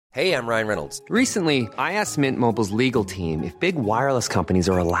Hey, I'm Ryan Reynolds. Recently, I asked Mint Mobile's legal team if big wireless companies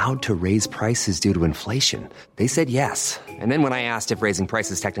are allowed to raise prices due to inflation. They said yes. And then when I asked if raising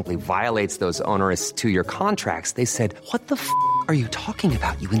prices technically violates those onerous two-year contracts, they said, "What the f*** are you talking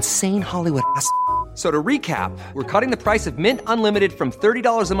about, you insane Hollywood ass?" So to recap, we're cutting the price of Mint Unlimited from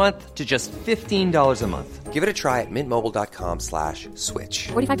 $30 a month to just $15 a month. Give it a try at mintmobile.com/switch.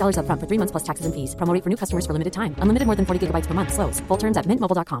 $45 up front for 3 months plus taxes and fees. Promo rate for new customers for limited time. Unlimited more than 40 gigabytes per month. Slows full terms at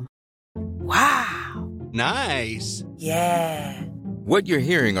mintmobile.com. Wow. Nice. Yeah. What you're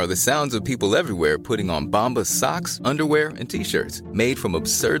hearing are the sounds of people everywhere putting on Bombas socks, underwear, and T-shirts made from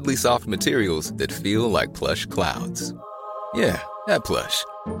absurdly soft materials that feel like plush clouds. Yeah, that plush.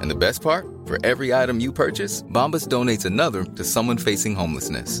 And the best part? For every item you purchase, Bombas donates another to someone facing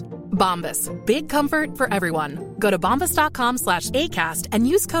homelessness. Bombas. Big comfort for everyone. Go to bombas.com/ACAST and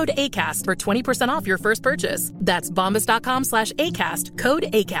use code ACAST for 20% off your first purchase. That's bombas.com/ACAST. Code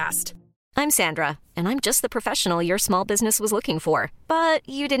ACAST. I'm Sandra, and I'm just the professional your small business was looking for. But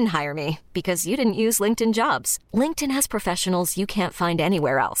you didn't hire me because you didn't use LinkedIn Jobs. LinkedIn has professionals you can't find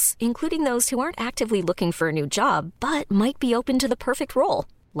anywhere else, including those who aren't actively looking for a new job, but might be open to the perfect role,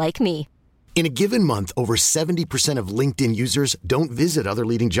 like me. In a given month, over 70% of LinkedIn users don't visit other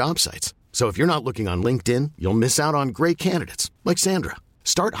leading job sites. So if you're not looking on LinkedIn, you'll miss out on great candidates, like Sandra.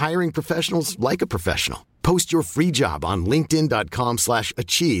 Start hiring professionals like a professional. Post your free job on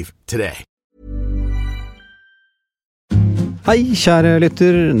linkedin.com/achieve today. Hei, kjære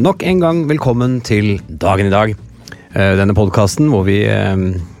lytter. Nok en gang velkommen til Dagen I dag. Denne podcasten hvor vi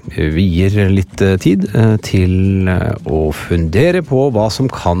vier litt tid til å fundere på hva som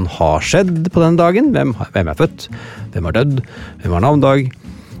kan ha skjedd på denne dagen. Hvem født? Hvem dødd? Hvem navndag?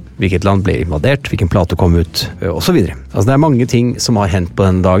 Hvilket land ble invadert? Hvilken plate kom ut? Og så videre. Altså, det mange ting som har hendt på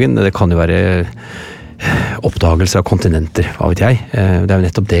denne dagen. Det kan jo være oppdagelser av kontinenter, hva vet jeg. Det jo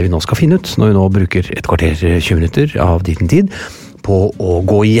nettopp det vi nå skal finne ut, når vi nå bruker et kvarter 20 minutter av din tid på å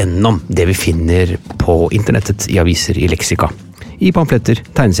gå igjennom det vi finner på internettet, I aviser, I leksika, I pamfletter,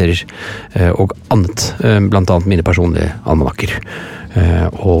 tegneserier og annet, blant annet mine personlige almanakker.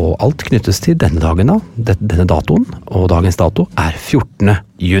 Og alt knyttes til denne dagen da, denne datoen, og dagens dato 14.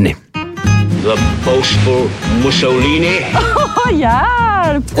 juni. The boastful Mussolini.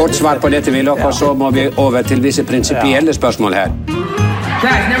 Hjelp! Kort svar på dette vil dere, så må vi over til visse prinsipielle spørsmål her.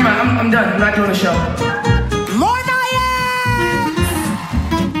 Guys, never mind, I'm done. I'm not doing the show.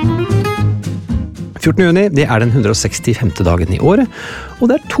 14. juni, det den 165. dagen I året, og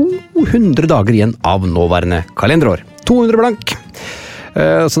det 200 dager igjen av nåværende kalenderår. 200 blank.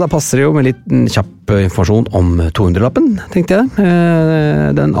 Så da passer det jo med litt kjapp informasjon om 200-lappen, tenkte jeg.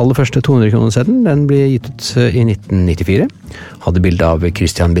 Den aller første 200-kroneseddelen, den ble gitt ut I 1994. Hadde bilde av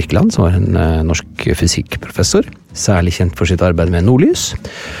Christian Birkeland, som var en norsk fysikkprofessor, særlig kjent for sitt arbeid med nordlys.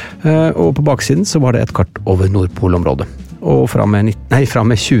 Og på baksiden så var det et kart over Nordpolområdet. Og fra med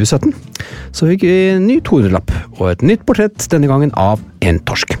 2017 så fikk vi en ny 200-lapp og et nytt portrett, denne gangen av en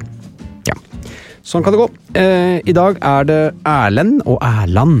torsk. Ja, sånn kan det gå. I dag det Erlend og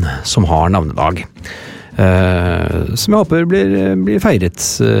Erland som har navnedag. Som jeg håper blir feiret,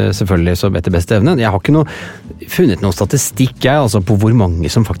 selvfølgelig, som etter beste evne. Jeg har ikke funnet noen statistikk altså, på hvor mange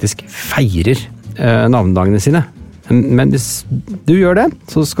som faktisk feirer navnedagene sine. Men hvis du gjør det,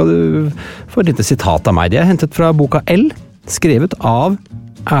 så skal du få et lite sitat av meg. Det hentet fra boka L, skrevet av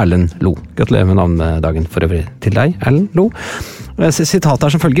Erlend Lo. Gratulerer med navnedagen for øvrig til deg, Erlend Lo.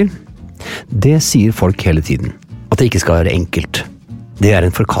 Sitatet som følger. Det sier folk hele tiden, at det ikke skal være enkelt. Det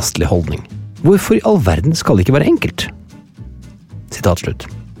en forkastelig holdning. Hvorfor I all verden skal det ikke være enkelt? Sitat slutt.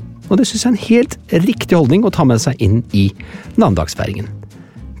 Og det synes jeg en helt riktig holdning å ta med seg inn I navnedagsfeiringen.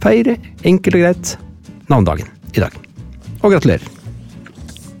 Feire enkelt og greit navnedagen I dag. Og gratulerer.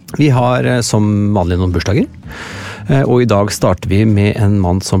 Vi har som vanlig noen bursdager, og I dag starter vi med en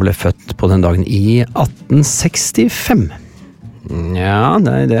mann som ble født på den dagen I 1865. Ja,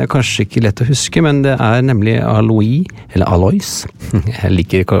 det kanskje ikke lett å huske, men det nemlig Alois, jeg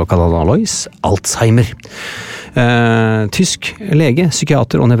liker å kalle han Alois, Alzheimer. Tysk lege,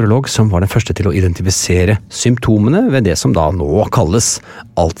 psykiater og nevrolog som var den første til å identifisere symptomene ved det som da nå kalles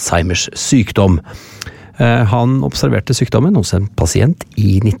Alzheimers sykdom. Han observerte sykdommen hos en pasient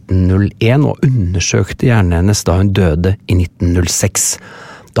I 1901 og undersøkte hjernen hennes da hun døde I 1906.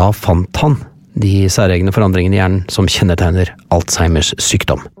 Da fant han de særegne forandringene I hjernen som kjennetegner Alzheimers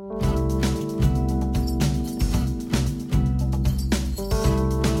sykdom.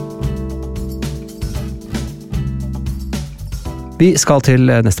 Vi skal til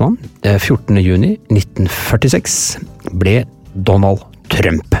neste mann. 14. juni 1946 ble Donald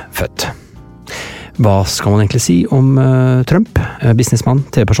Trump født. Hva skal man egentlig si om Trump? Businessmann,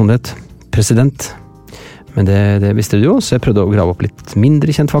 TV-personlighet, president. Men det visste du jo, så jeg prøvde å grave opp litt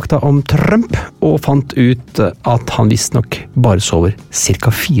mindre kjent fakta om Trump, og fant ut at han visstnok bare sover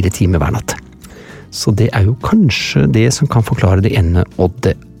ca. 4 timer hver natt. Så det jo kanskje det som kan forklare det ene og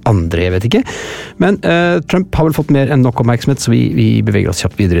det andre, jeg vet ikke. Men Trump har vel fått mer enn nok oppmerksomhet, så vi beveger oss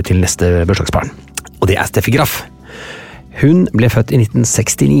kjapt videre til neste bursdagsbarn. Og det Steffi Graf. Hun ble født i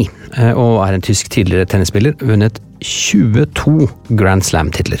 1969, og en tysk tidligere tennisspiller, vunnet 22 Grand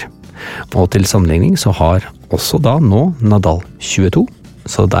Slam-titler. Og til sammenligning så har også da nå Nadal 22,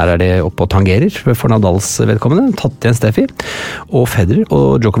 så der det oppe og tangerer for Nadals vedkommende, tatt igjen Steffi, og Federer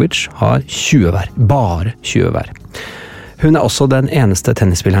og Djokovic har 20 hver, bare 20 hver. Hun også den eneste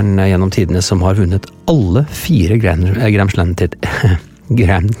tennisspilleren gjennom tidene som har vunnet alle 4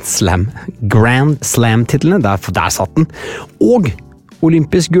 Grand Slam-titlene, der satt den, og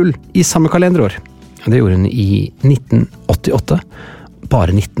olympisk gull i samme kalenderår. Det gjorde hun i 1988,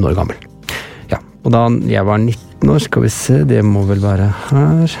 bare 19 år gammel. Ja, og da jeg var 19 år, skal vi se, det må vel være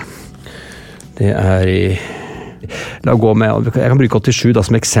her. Det i... La gå med, jeg kan bruke 87 da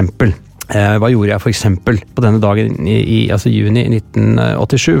som eksempel. Hva gjorde jeg for eksempel på denne dagen altså juni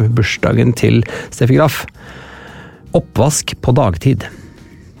 1987, bursdagen til Steffi Graf? Oppvask på dagtid.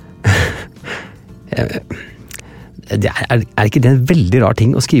 Ikke det en veldig rar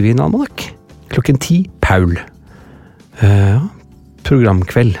ting å skrive i en almanakk? Klokken 10, Paul.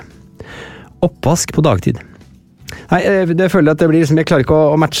 Programkveld. Oppvask på dagtid. Nei, det føler jeg at det blir liksom, jeg klarer ikke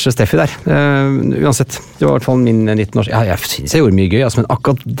å matche Steffi der. Uansett, det var i hvert fall min 19 år. Ja, jeg synes jeg gjorde mye gøy, altså, men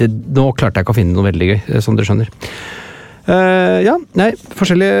akkurat nå klarte jeg ikke å finne noe veldig gøy, som dere skjønner. Ja, nei, vi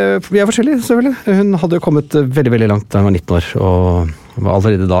forskjellige, selvfølgelig. Hun hadde kommet veldig, veldig langt da hun var 19 år, og var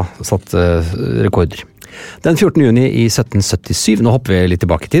allerede da satt rekorder. Den 14. juni i 1777, nå hopper vi litt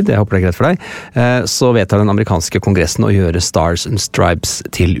tilbake i tid, jeg håper det greit for deg, så vedtar den amerikanske kongressen å gjøre Stars and Stripes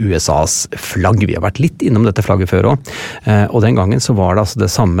til USAs flagg. Vi har vært litt innom dette flagget før også, og den gangen så var det altså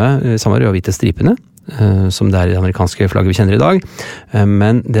det samme røde og hvite stripene, som det i det amerikanske flagget vi kjenner i dag,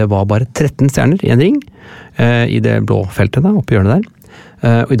 men det var bare 13 stjerner i en ring, i det blå feltet da, oppe i hjørnet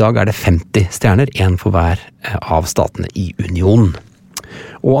der, og i dag det 50 stjerner, en for hver av statene i unionen.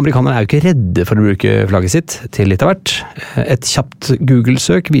 Og amerikanerne jo ikke redde for å bruke flagget sitt til litt av hvert. Et kjapt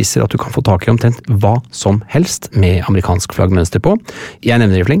Google-søk viser at du kan få tak i omtrent hva som helst med amerikansk flaggmønster på. Jeg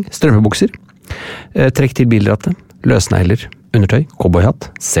nevner i fleng, strømpebukser, trekk til bilrattet, løsnegler, undertøy, cowboyhatt,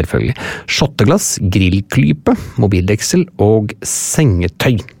 selvfølgelig, shotteglass, grillklype, mobildeksel og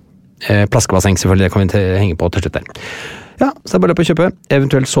sengetøy. Plaskebasseng selvfølgelig, det kan vi henge på til slutt der. Ja, så bare løp å kjøpe,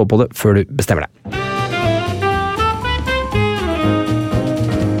 eventuelt så på det før du bestemmer deg.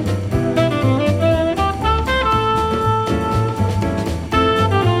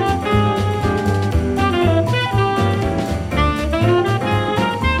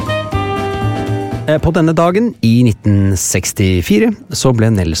 På denne dagen, i 1964, så ble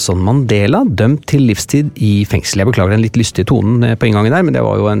Nelson Mandela dømt til livstid i fengsel. Jeg beklager den litt lystige tonen på inngangen der, men det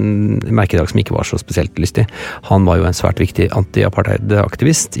var jo en merkedag som ikke var så spesielt lystig. Han var jo en svært viktig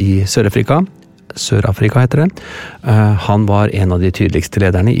anti-apartheid-aktivist i Sør-Afrika. Sør-Afrika heter det. Han var en av de tydeligste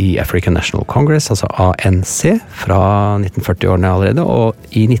lederne i African National Congress, altså ANC, fra 1940-årene allerede, og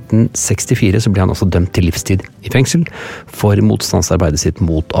i 1964 så ble han også dømt til livstid i fengsel for motstandsarbeidet sitt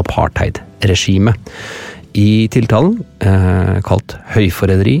mot apartheid-regimet. I tiltalen kalt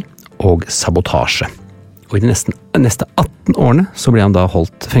høyforræderi og sabotasje. Og i de neste 18 årene så ble han da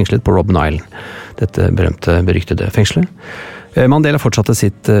holdt fengslet på Robben Island, dette berømte, beryktede fengselet. Mandela fortsatte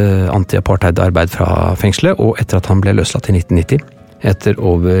sitt anti-apartheid-arbeid fra fengselet, og etter at han ble løslatt i 1990, etter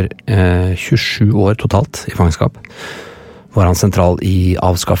over 27 år totalt i fangenskap, var han sentral i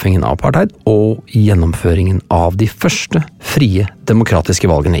avskaffingen av apartheid og gjennomføringen av de første frie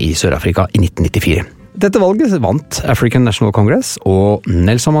demokratiske valgene i Sør-Afrika i 1994. Dette valget vant African National Congress, og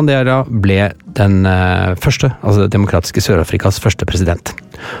Nelson Mandela ble den første, altså demokratiske Sør-Afrikas første president.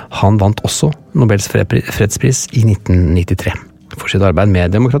 Han vant også Nobels fredspris i 1993 for sitt arbeid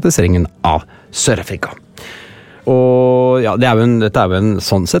med demokratiseringen av Sør-Afrika. Og ja, dette jo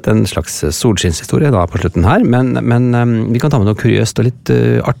sånn sett en slags solskinnshistorie da på slutten her, men vi kan ta med noe kuriøst og litt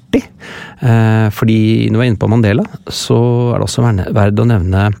artig. Fordi når vi inne på Mandela, så det også verdt å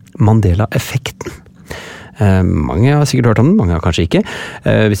nevne Mandela-effekten. Mange har sikkert hørt om den, mange har kanskje ikke.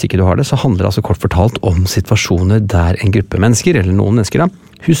 Hvis ikke du har det, så handler det altså kort fortalt om situasjoner der en gruppe mennesker, eller noen mennesker da,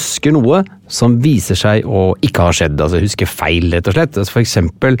 husker noe som viser seg å ikke ha skjedd, altså husker feil rett og slett. Altså for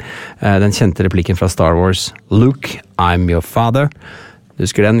eksempel den kjente replikken fra Star Wars, Luke, I'm your father. Du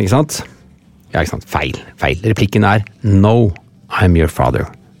husker den, ikke sant? Ja, ikke sant? Feil. Replikken No, I'm your father.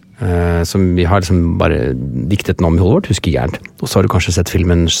 som vi har liksom bare diktet den om I hodet vårt, husker gærent. Og så har du kanskje sett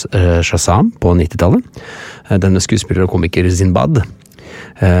filmen Shazam på 90-tallet. Denne skuespiller og komiker Sinbad.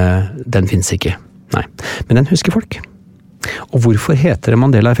 Den finnes ikke, nei. Men den husker folk. Og hvorfor heter det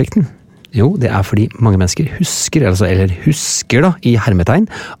Mandela-effekten? Jo, det fordi mange mennesker husker, eller husker da, I hermetegn,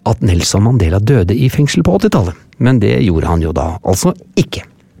 at Nelson Mandela døde I fengsel på 80-tallet. Men det gjorde han jo da altså ikke.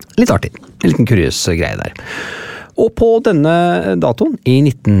 Litt artig. En liten kuriøs greie der. Og på denne datoen, I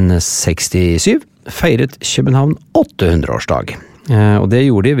 1967, feiret København 800-årsdag. Og det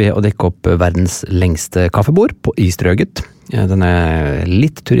gjorde de ved å dekke opp verdens lengste kaffebord I Strøget. Denne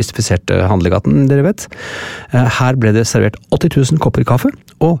litt turistifiserte handlegaten, dere vet. Her ble det servert 80 000 kopper kaffe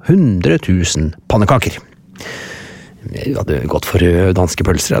og 100 000 pannekaker. Det hadde gått for danske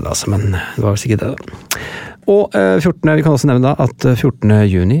pølser, altså, men det var sikkert det da. Og vi kan også nevne da at 14.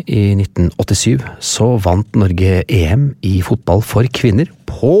 juni I 1987 så vant Norge EM I fotball for kvinner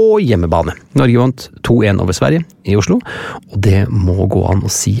på hjemmebane. Norge vant 2-1 over Sverige I Oslo, og det må gå an å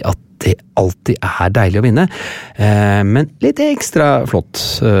si at det alltid deilig å vinne, men litt ekstra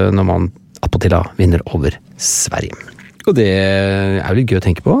flott når man attpåtil da vinner over Sverige. Og det litt gøy å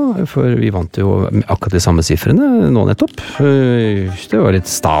tenke på, for vi vant jo akkurat de samme siffrene nå nettopp. Det var litt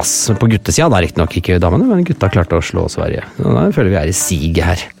stas på guttesida, da riktig nok ikke damene, men gutta klarte å slå Sverige. Så da føler vi I siget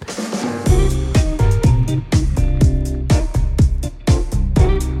her.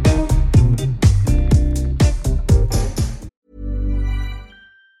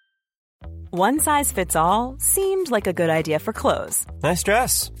 One size fits all seemed like a good idea for clothes. Nice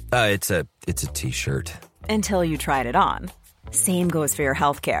dress. It's a t-shirt. Until you tried it on. Same goes for your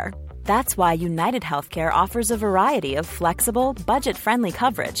healthcare. That's why United Healthcare offers a variety of flexible, budget-friendly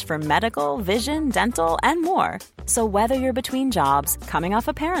coverage for medical, vision, dental, and more. So whether you're between jobs, coming off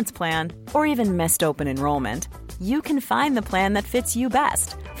a parent's plan, or even missed open enrollment, you can find the plan that fits you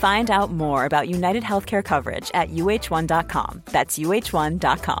best. Find out more about United Healthcare coverage at uh1.com. That's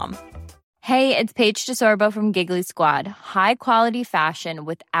uh1.com. Hey, it's Paige DeSorbo from Giggly Squad. High quality fashion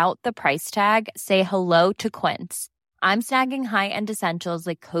without the price tag. Say hello to Quince. I'm snagging high-end essentials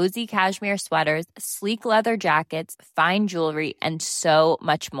like cozy cashmere sweaters, sleek leather jackets, fine jewelry, and so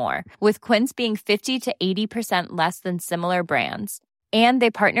much more. With Quince being 50 to 80% less than similar brands. And they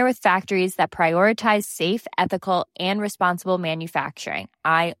partner with factories that prioritize safe, ethical, and responsible manufacturing.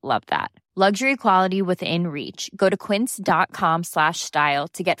 I love that. Luxury quality within reach. Go to quince.com/style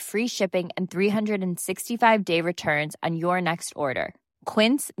to get free shipping and 365-day returns on your next order.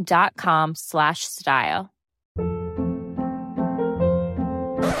 Quince.com/style.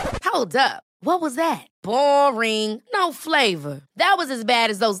 Hold up. What was that? Boring. No flavor. That was as bad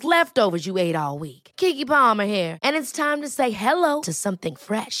as those leftovers you ate all week. Keke Palmer here, and it's time to say hello to something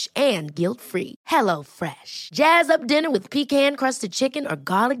fresh and guilt-free. Hello Fresh. Jazz up dinner with pecan-crusted chicken or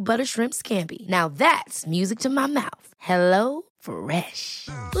garlic butter shrimp scampi. Now that's music to my mouth. Hello Fresh.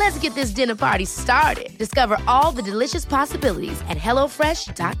 Let's get this dinner party started. Discover all the delicious possibilities at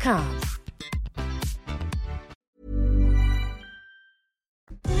hellofresh.com.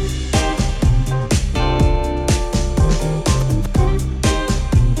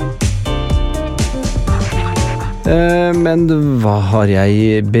 Men hva har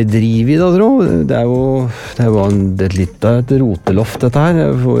jeg bedrivet da, tro? Det jo litt av et roteloft dette her.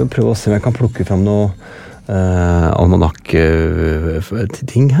 Jeg får jo prøve å se om jeg kan plukke frem noe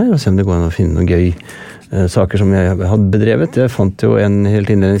almanakk-ting her, og se om det går an å finne noen gøy saker som jeg hadde bedrevet. Jeg fant jo en helt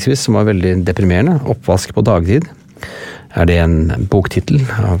innledningsvis som var veldig deprimerende. Oppvask på dagtid. Det en boktitel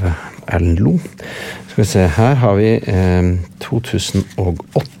av Erlend Loe? Skal vi se, her har vi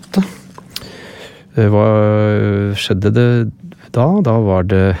 2008. Hva skjedde det da? Da var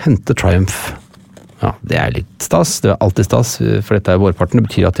det Hente Triumph. Ja, det litt stas. Det alltid stas, for dette vårparten. Det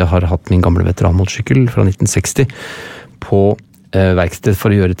betyr at jeg har hatt min gamle veteranmotorsykkel fra 1960 på verksted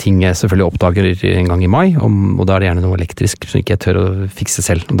for å gjøre ting jeg selvfølgelig oppdager en gang i mai, og da det gjerne noe elektrisk som ikke jeg tør å fikse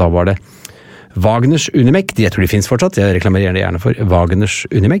selv. Og da var det Wagners Unimek, jeg tror de finnes fortsatt, jeg reklamerer gjerne for Wagners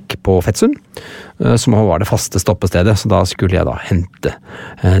Unimek på Fettsund, som var det faste stoppestedet, så da skulle jeg da hente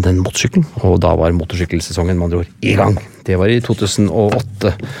den motorsykkelen, og da var motorsykkelsesongen med andre ord i gang. Det var i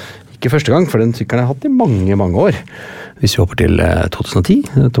 2008, ikke første gang, for den sykkelen har jeg hatt i mange, mange år. Hvis vi hopper til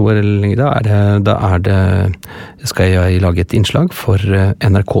 2010, 2 år eller lenger, da skal jeg lage et innslag for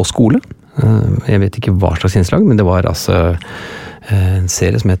NRK Skole. Jeg vet ikke hva slags innslag, men det var altså en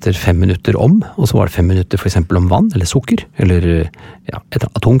serie som heter 5 minutter om, og så var det 5 minutter for eksempel om vann, eller sukker, eller ja,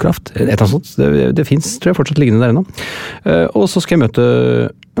 atomkraft, et eller annet sånt. Det finnes, tror jeg, fortsatt liggende der nå. Og så skal jeg møte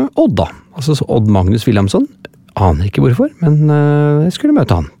Odd da, altså Odd Magnus Williamson. Aner ikke hvorfor, men jeg skulle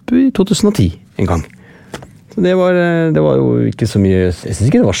møte han i 2010 en gang. Så det var jo ikke så mye, jeg synes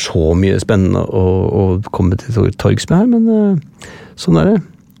ikke det var så mye spennende å komme til torgs med her, men sånn er det.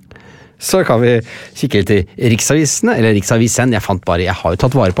 Så kan vi kikke litt i Riksavisene, eller Riksavisen. Jeg har jo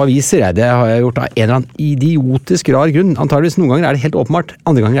tatt vare på aviser, det har jeg gjort av en eller annen idiotisk rar grunn. Antageligvis noen ganger er det helt åpenbart,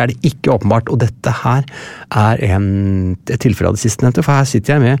 andre ganger er det ikke åpenbart, og dette her er et tilfelle av det sistnevnte, for her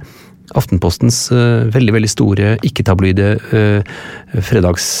sitter jeg med Aftenpostens veldig, veldig store, ikke-tabloide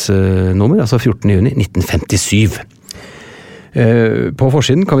fredagsnummer, altså 14. juni 1957. På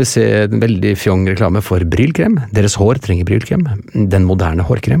forsiden kan vi se en veldig fjong reklame for brylkrem. Deres hår trenger brylkrem. Den moderne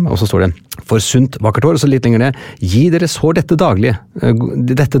hårkrem. Og så står det for sunt, vakkert hår. Og så litt lenger ned. Gi deres hår dette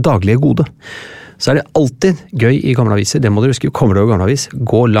daglige gode. Så er det alltid gøy i gamle aviser. Det må dere huske. Kommer det over gamle avis,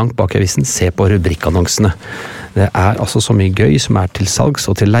 gå langt bak i avisen, se på rubrikkannonsene. Det er altså så mye gøy som er til salgs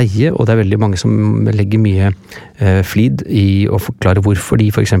og til leie, og det er veldig mange som legger mye flid i å forklare hvorfor de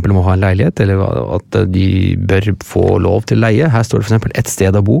for eksempel må ha en leilighet, eller at de bør få lov til leie. Her står det for eksempel et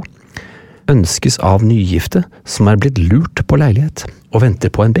sted å bo. Ønskes av nygifte som er blitt lurt på leilighet og venter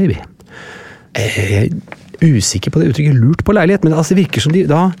på en baby. Jeg er usikker på det uttrykket lurt på leilighet, men altså, det virker som de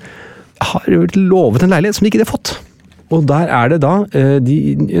da har lovet en leilighet som de ikke har fått. Og der er det da,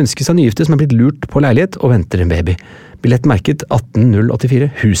 de ønskes av nygifte som er blitt lurt på leilighet og venter en baby. Billett merket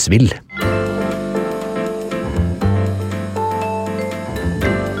 18084 Husvill.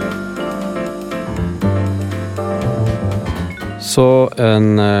 Så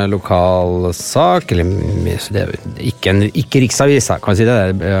en lokal sak, eller det er ikke Riksavis, kan jeg si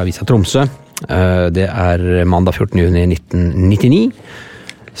det, det er Avisa Tromsø. Det er mandag 14. juni 1999.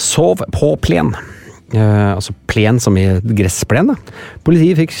 Sov på plen. Altså plen som i gressplen.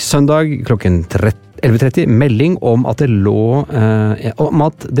 Politiet fikk søndag klokken 11:30 melding om at det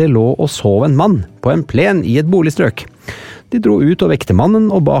lå og sov en mann på en plen i et boligstrøk. De dro ut og vekte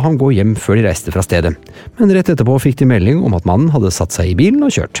mannen og ba ham gå hjem før de reiste fra stedet. Men rett etterpå fikk de melding om at mannen hadde satt seg i bilen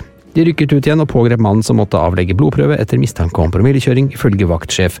og kjørt. De rykket ut igjen og pågrep mannen som måtte avlegge blodprøve etter mistanke om promillekjøring, ifølge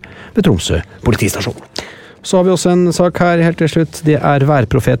vaktsjef ved Tromsø politistasjon. Så har vi også en sak her helt til slutt. Det er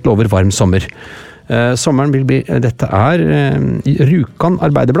værprofet lover varm sommer. Sommeren vil bli, dette er Rjukan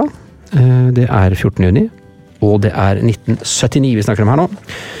Arbeiderblad. Det er 14. juni, og det er 1979 vi snakker om her nå.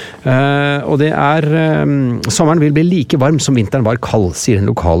 Og det er sommeren vil bli like varm som vinteren var kald, sier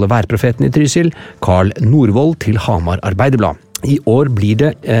den lokale værprofeten i Trysil, Karl Norvoll til Hamar Arbeiderblad. I år blir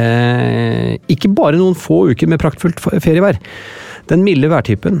det ikke bare noen få uker med praktfullt ferievær. Den milde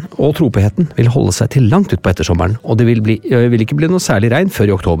værtypen og tropigheten vil holde seg til langt ut på ettersommeren, og det vil ikke bli noe særlig regn før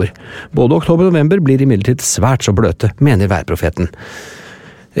i oktober. Både oktober og november blir imidlertid svært så bløte, mener værprofeten.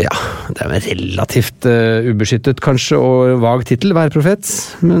 Ja, det er en relativt ubeskyttet kanskje og vag titel, værprofet,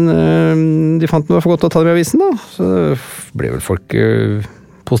 men de fant noe for godt å ta det med avisen da, så ble vel folk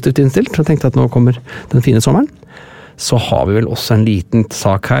positivt innstilt og tenkte at nå kommer den fine sommeren. Så har vi vel også en liten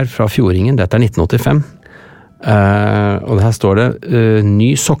sak her fra Fjordingen, dette er 1985. Og her står det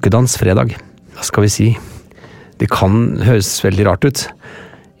ny sokkedans fredag. Hva skal vi si? Det kan høres veldig rart ut.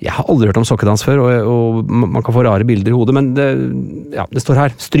 Jeg har aldri hørt om sokkedans før, og man kan få rare bilder i hodet, men det står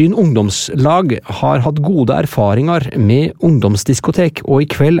her. Stryn ungdomslag har hatt gode erfaringer med ungdomsdiskotek, og i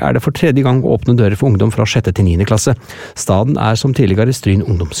kveld er det for 3. gang å åpne dører for ungdom fra 6. til 9. klasse. Staden er som tidligere Stryn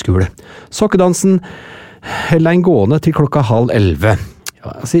ungdomsskole. Sokkedansen holder en gående til 10:30.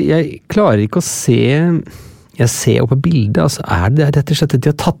 Ja, altså, jeg klarer ikke å se... Jeg ser jo på bildet, altså, er det rett og slett at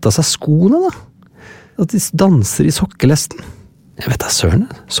de har tatt av seg skoene da? At de danser i sokkelesten? Jeg vet da søren,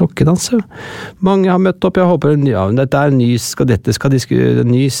 sokkedanser. Mange har møtt opp, jeg håper, dette er en ny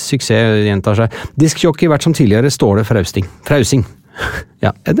suksess gjentar seg. Diskjockey vært som tidligere, står det frausing.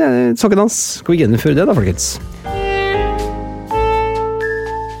 Ja, det er sokkedans. Skal vi gjennomføre det da, folkens?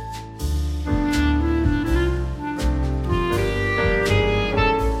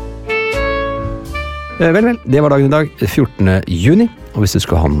 Vel, det var dagen i dag, 14. juni, og hvis du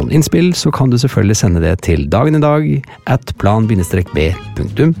skal ha noen innspill, så kan du selvfølgelig sende det til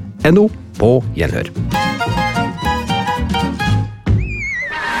dagenidag@plan-b.no på gjenhør.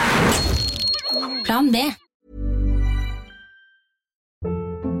 Plan B.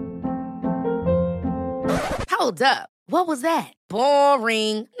 Hold up. What was that?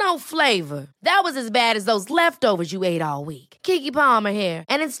 Boring. No flavor. That was as bad as those leftovers you ate all week. Keke Palmer here,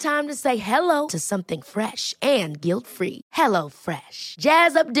 and it's time to say hello to something fresh and guilt-free. Hello Fresh.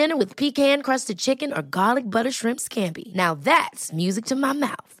 Jazz up dinner with pecan-crusted chicken or garlic butter shrimp scampi. Now that's music to my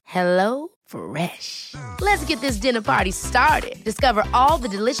mouth. Hello Fresh. Let's get this dinner party started. Discover all the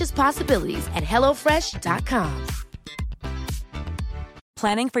delicious possibilities at HelloFresh.com.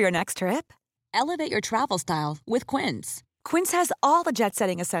 Planning for your next trip? Elevate your travel style with Quince. Quince has all the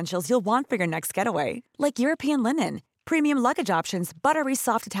jet-setting essentials you'll want for your next getaway, like European linen, premium luggage options, buttery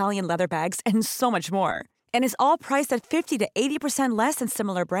soft Italian leather bags, and so much more. And is all priced at 50 to 80% less than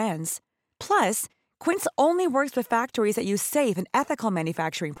similar brands. Plus, Quince only works with factories that use safe and ethical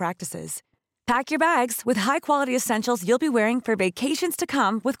manufacturing practices. Pack your bags with high-quality essentials you'll be wearing for vacations to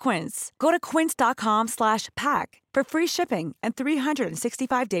come with Quince. Go to quince.com/pack for free shipping and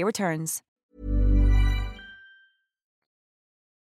 365-day returns.